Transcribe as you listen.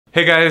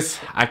Hey guys,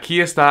 aqui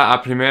está a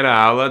primeira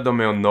aula do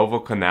meu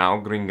novo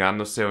canal,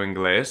 Gringando seu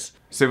inglês.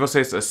 Se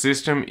vocês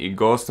assistem e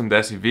gostam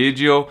desse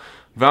vídeo,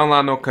 vão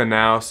lá no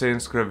canal se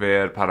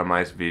inscrever para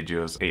mais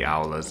vídeos e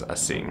aulas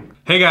assim.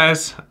 Hey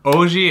guys,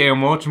 hoje é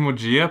um ótimo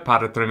dia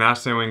para treinar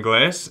seu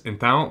inglês,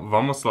 então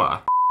vamos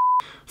lá.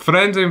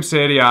 Friends é um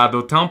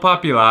seriado tão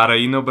popular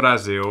aí no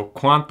Brasil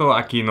quanto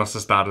aqui nos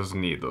Estados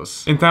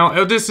Unidos. Então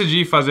eu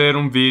decidi fazer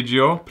um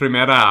vídeo,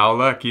 primeira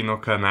aula aqui no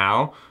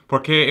canal,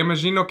 porque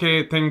imagino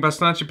que tem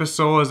bastante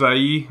pessoas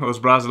aí, os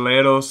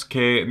brasileiros,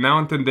 que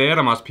não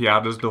entenderam as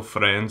piadas do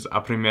Friends a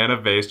primeira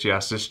vez de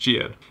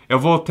assistir. Eu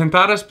vou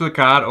tentar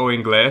explicar o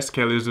inglês que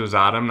eles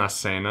usaram nas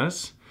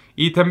cenas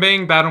e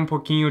também dar um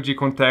pouquinho de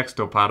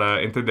contexto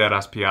para entender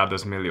as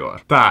piadas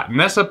melhor. Tá,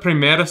 nessa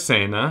primeira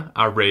cena,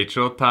 a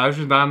Rachel tá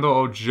ajudando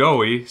o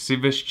Joey se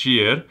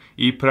vestir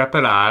e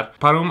preparar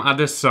para uma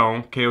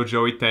audição que o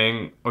Joey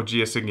tem o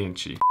dia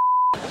seguinte.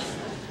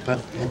 But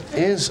it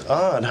is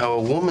odd how a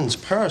woman's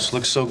purse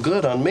looks so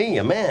good on me,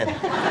 a man.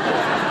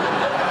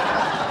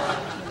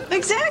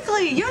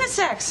 Exactly,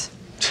 unisex.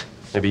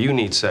 Maybe you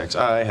need sex.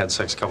 I had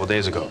sex a couple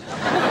days ago.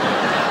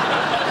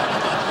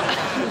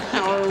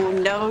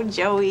 No,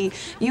 Joey.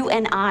 You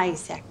and I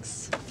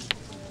sex.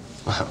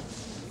 Well,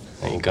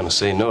 I ain't gonna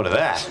say no to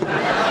that.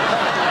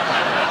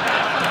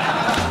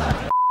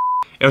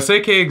 Eu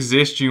sei que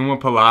existe uma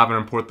palavra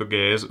em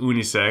português,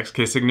 unissex,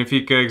 que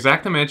significa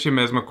exatamente a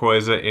mesma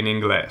coisa em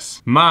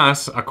inglês.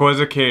 Mas a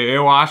coisa que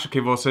eu acho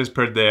que vocês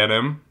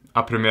perderam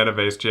a primeira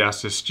vez de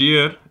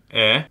assistir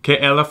é que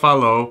ela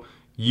falou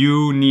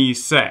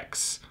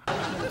unisex.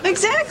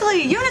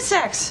 Exactly,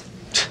 unisex.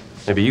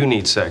 Maybe you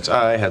need sex.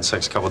 I had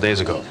sex a couple days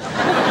ago.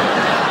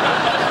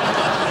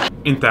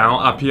 Então,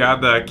 a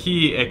piada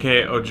aqui é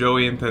que o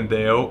Joey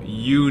entendeu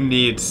you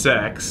need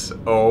sex,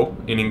 ou,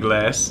 em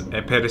inglês, é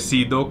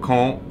parecido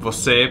com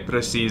você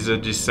precisa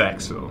de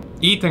sexo.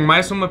 E tem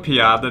mais uma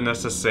piada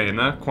nessa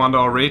cena, quando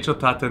a Rachel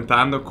tá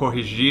tentando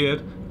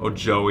corrigir o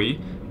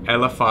Joey,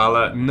 ela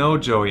fala, no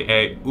Joey,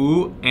 é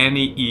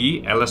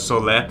U-N-I, ela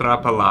soletra a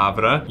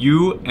palavra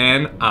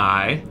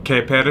U-N-I, que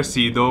é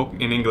parecido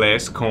em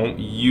inglês com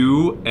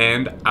you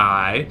and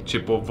I,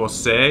 tipo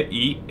você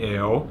e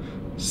eu,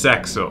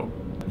 sexo.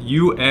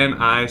 You and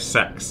I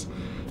sex.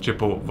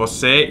 Tipo,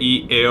 você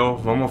e eu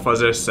vamos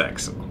fazer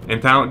sexo.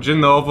 Então, de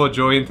novo, o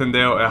Joey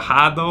entendeu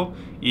errado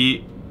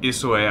e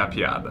isso é a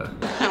piada.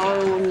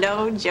 Oh,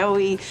 no,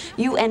 Joey.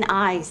 You and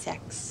I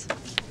sex.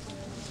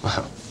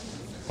 Well,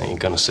 I ain't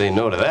gonna say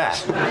no to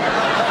that.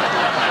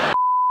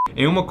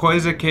 É uma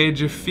coisa que é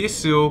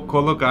difícil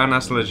colocar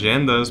nas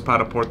legendas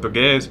para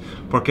português,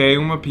 porque é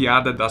uma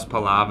piada das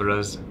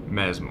palavras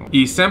mesmo.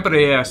 E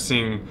sempre é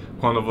assim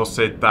quando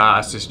você está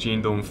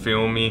assistindo um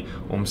filme,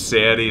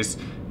 séries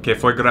que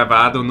foi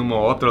gravado numa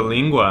outra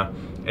língua.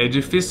 É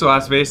difícil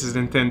às vezes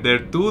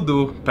entender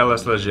tudo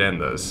pelas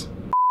legendas.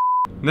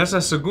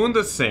 Nessa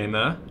segunda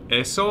cena,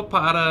 é só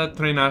para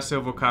treinar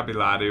seu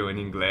vocabulário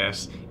em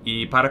inglês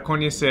e para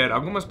conhecer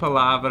algumas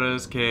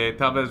palavras que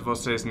talvez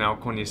vocês não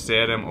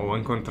conheceram ou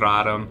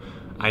encontraram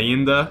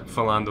ainda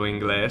falando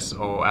inglês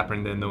ou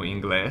aprendendo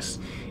inglês.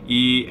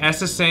 E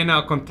essa cena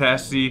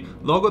acontece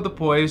logo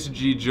depois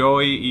de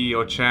Joey e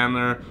o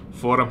Chandler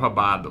foram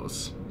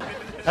roubados.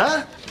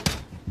 Huh?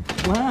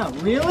 Wow,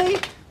 really?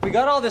 We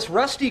got all this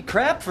rusty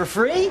crap for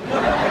free?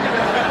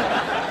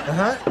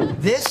 Uh-huh.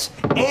 This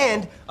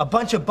and a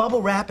bunch of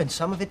bubble wrap, and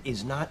some of it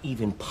is not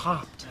even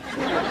popped.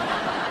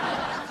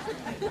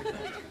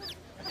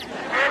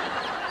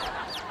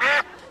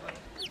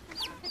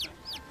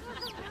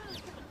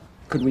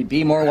 Could we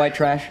be more white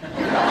trash?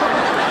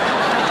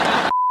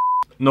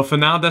 No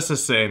final dessa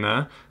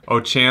cena, o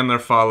Chandler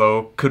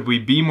falou, could we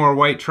be more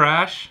white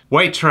trash?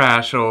 White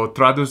trash, ou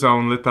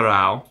tradução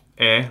literal,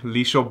 é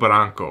lixo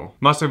branco.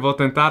 Mas eu vou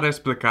tentar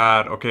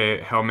explicar o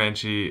que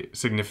realmente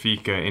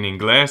significa em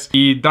inglês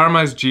e dar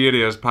mais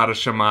gírias para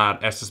chamar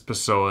essas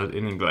pessoas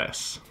em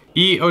inglês.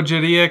 E eu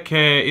diria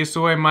que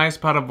isso é mais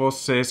para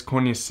vocês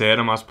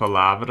conhecerem as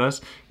palavras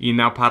e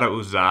não para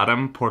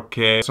usarem,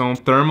 porque são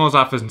termos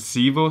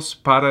ofensivos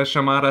para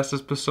chamar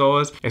essas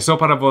pessoas. É só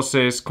para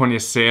vocês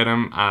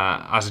conhecerem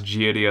as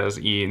gírias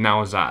e não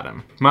usarem.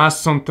 Mas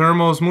são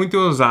termos muito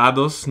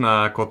usados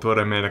na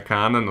cultura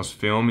americana, nos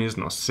filmes,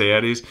 nas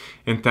séries.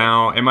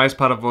 Então é mais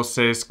para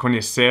vocês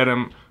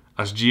conhecerem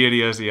as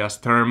gírias e as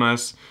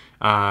termos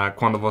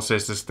quando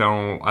vocês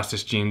estão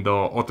assistindo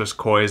outras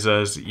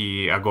coisas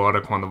e agora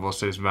quando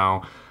vocês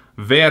vão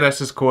ver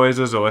essas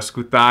coisas ou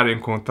escutar,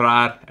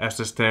 encontrar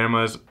esses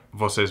termos,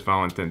 vocês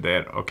vão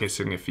entender o que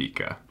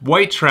significa.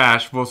 White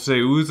trash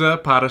você usa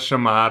para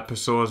chamar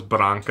pessoas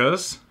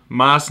brancas,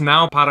 mas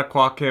não para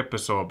qualquer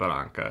pessoa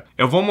branca.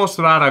 Eu vou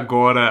mostrar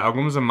agora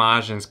algumas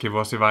imagens que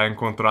você vai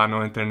encontrar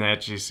na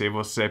internet se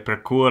você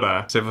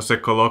procura, se você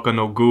coloca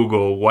no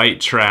Google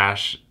white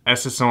trash,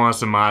 essas são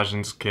as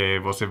imagens que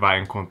você vai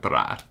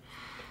encontrar.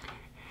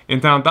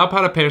 Então dá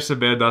para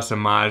perceber das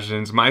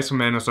imagens mais ou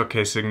menos o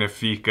que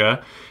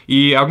significa.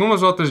 E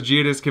algumas outras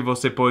gírias que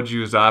você pode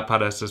usar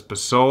para essas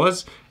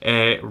pessoas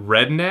é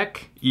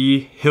redneck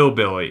e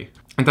hillbilly.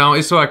 Então,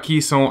 isso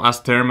aqui são as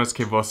termos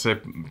que você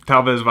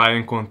talvez vai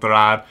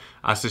encontrar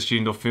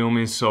assistindo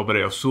filmes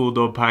sobre o sul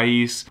do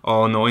país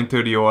ou no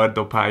interior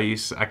do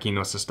país aqui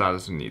nos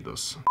Estados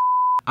Unidos.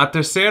 A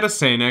terceira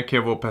cena que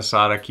eu vou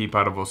passar aqui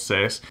para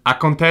vocês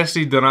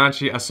acontece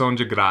durante Ação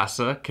de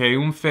Graça, que é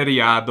um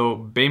feriado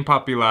bem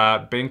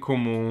popular, bem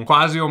comum,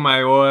 quase o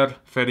maior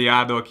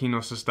feriado aqui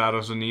nos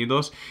Estados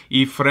Unidos,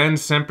 e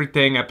Friends sempre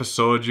tem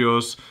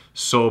episódios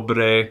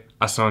sobre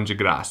Ação de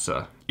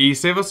Graça. E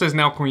se vocês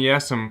não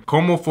conhecem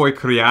como foi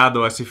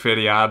criado esse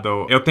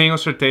feriado, eu tenho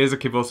certeza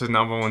que vocês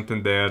não vão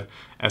entender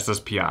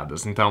essas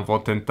piadas. Então vou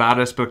tentar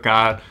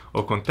explicar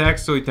o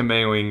contexto e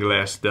também o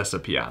inglês dessa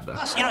piada.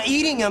 You know,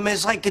 eating them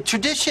is like a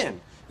tradition.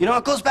 You know,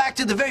 it goes back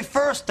to the very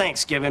first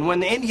Thanksgiving when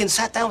the Indians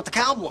sat down with the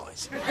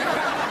cowboys.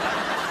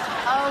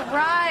 Oh,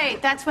 right.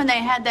 That's when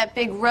they had that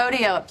big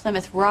rodeo at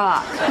Plymouth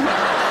Rock.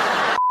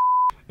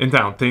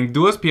 Então, tem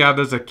duas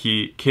piadas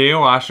aqui que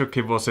eu acho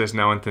que vocês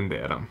não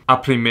entenderam. A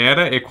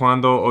primeira é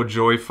quando o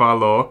Joey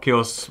falou que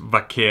os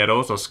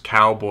vaqueiros, os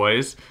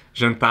cowboys,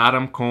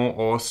 jantaram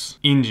com os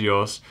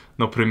índios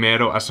no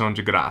primeiro Ação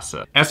de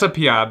Graça. Essa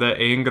piada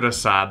é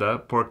engraçada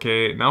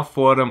porque não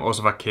foram os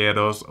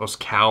vaqueiros, os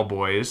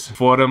cowboys,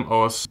 foram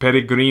os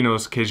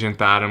peregrinos que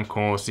jantaram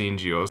com os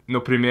índios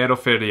no primeiro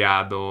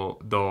feriado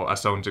do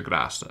Ação de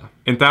Graça.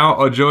 Então,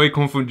 o Joey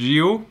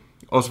confundiu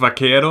os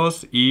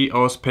vaqueiros e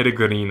os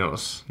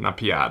peregrinos na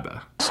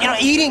piada. You know,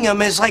 eating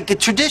them is like a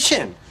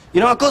tradition. You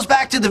know, it goes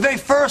back to the very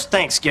first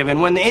Thanksgiving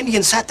when the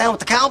Indians sat down with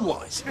the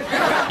cowboys.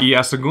 E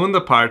a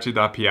segunda parte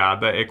da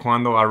piada é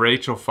quando a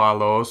Rachel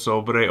falou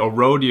sobre o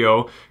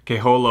rodeo que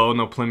rolou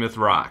no Plymouth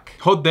Rock.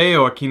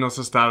 Rodeio aqui nos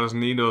Estados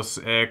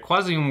Unidos é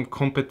quase uma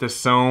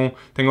competição,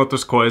 tem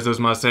outras coisas,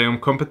 mas é uma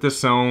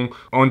competição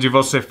onde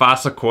você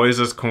faça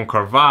coisas com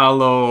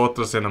cavalo,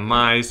 outros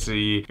animais,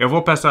 e eu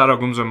vou passar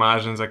algumas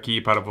imagens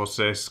aqui para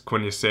vocês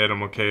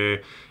conhecerem o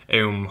que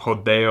é um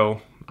rodeio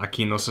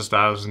aqui nos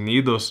Estados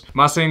Unidos,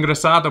 mas é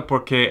engraçado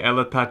porque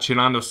ela tá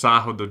tirando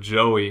sarro do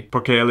Joey,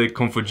 porque ele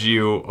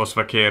confundiu os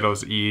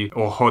vaqueiros e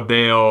o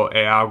rodeio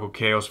é algo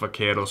que os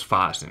vaqueiros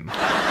fazem.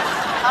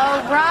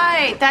 Oh,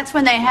 right. That's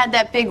when they had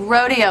that big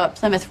rodeo at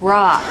Plymouth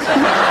Rock.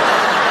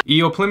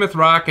 E o Plymouth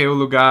Rock é o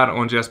lugar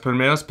onde as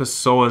primeiras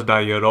pessoas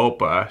da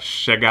Europa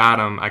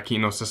chegaram aqui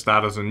nos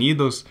Estados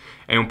Unidos.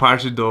 É uma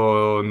parte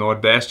do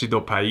nordeste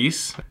do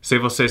país. Se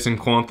vocês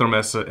encontram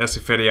esse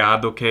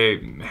feriado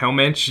que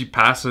realmente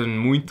passa em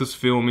muitos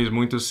filmes,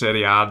 muitos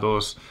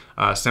seriados,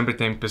 sempre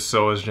tem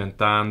pessoas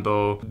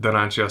jantando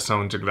durante a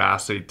Ação de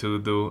Graça e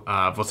tudo,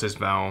 vocês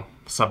vão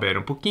saber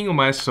um pouquinho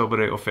mais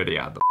sobre o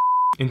feriado.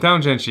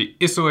 Então, gente,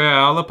 isso é a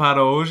aula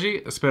para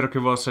hoje. Espero que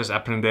vocês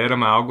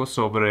aprenderam algo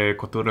sobre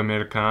cultura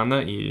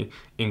americana e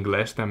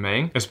inglês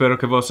também. Espero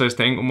que vocês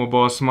tenham uma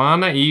boa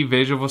semana e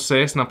vejo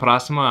vocês na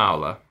próxima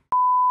aula.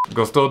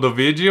 Gostou do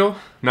vídeo?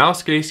 Não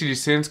esqueça de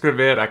se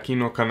inscrever aqui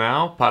no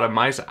canal para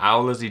mais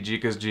aulas e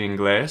dicas de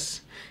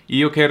inglês.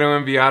 E eu quero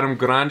enviar um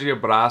grande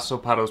abraço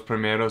para os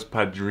primeiros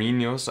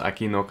padrinhos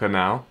aqui no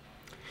canal.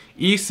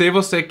 E se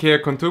você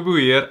quer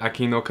contribuir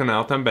aqui no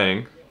canal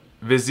também,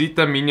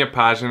 visita minha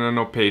página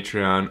no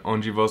Patreon,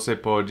 onde você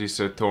pode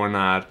se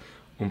tornar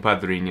um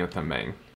padrinho também.